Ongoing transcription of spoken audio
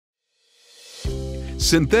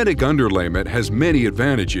Synthetic underlayment has many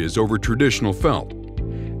advantages over traditional felt.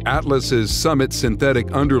 Atlas's Summit synthetic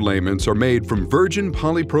underlayments are made from virgin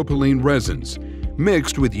polypropylene resins,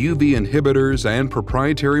 mixed with UV inhibitors and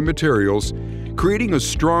proprietary materials, creating a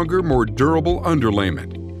stronger, more durable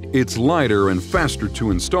underlayment. It's lighter and faster to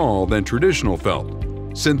install than traditional felt.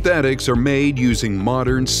 Synthetics are made using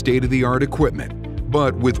modern, state-of-the-art equipment,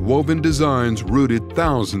 but with woven designs rooted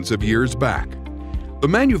thousands of years back. The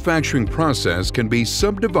manufacturing process can be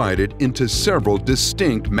subdivided into several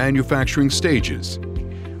distinct manufacturing stages.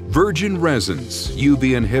 Virgin resins,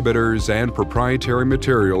 UV inhibitors, and proprietary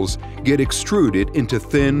materials get extruded into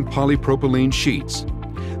thin polypropylene sheets.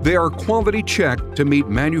 They are quality checked to meet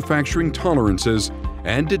manufacturing tolerances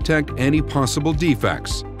and detect any possible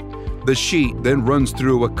defects. The sheet then runs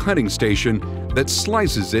through a cutting station that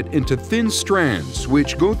slices it into thin strands,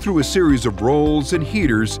 which go through a series of rolls and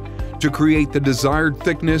heaters to create the desired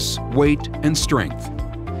thickness, weight, and strength.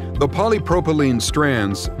 The polypropylene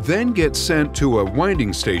strands then get sent to a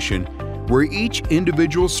winding station where each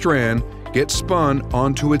individual strand gets spun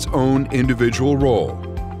onto its own individual roll.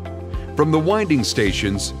 From the winding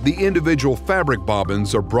stations, the individual fabric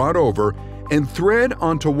bobbins are brought over and thread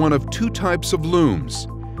onto one of two types of looms: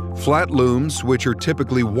 flat looms, which are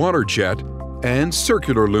typically water jet, and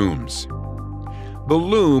circular looms. The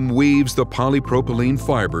loom weaves the polypropylene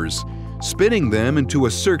fibers, spinning them into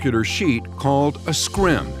a circular sheet called a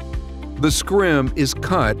scrim. The scrim is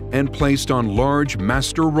cut and placed on large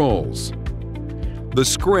master rolls. The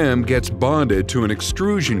scrim gets bonded to an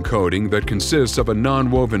extrusion coating that consists of a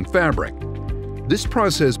non-woven fabric. This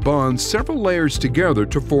process bonds several layers together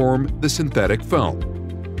to form the synthetic felt.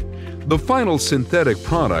 The final synthetic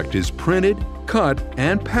product is printed, cut,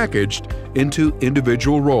 and packaged into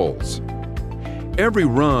individual rolls. Every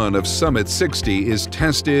run of Summit 60 is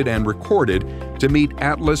tested and recorded to meet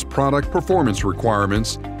Atlas product performance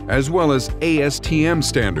requirements as well as ASTM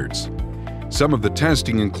standards. Some of the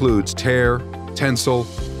testing includes tear, tensile,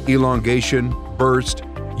 elongation, burst,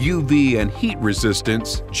 UV and heat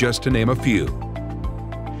resistance, just to name a few.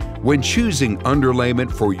 When choosing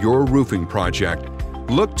underlayment for your roofing project,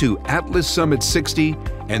 look to Atlas Summit 60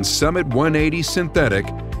 and Summit 180 Synthetic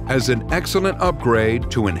as an excellent upgrade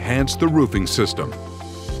to enhance the roofing system.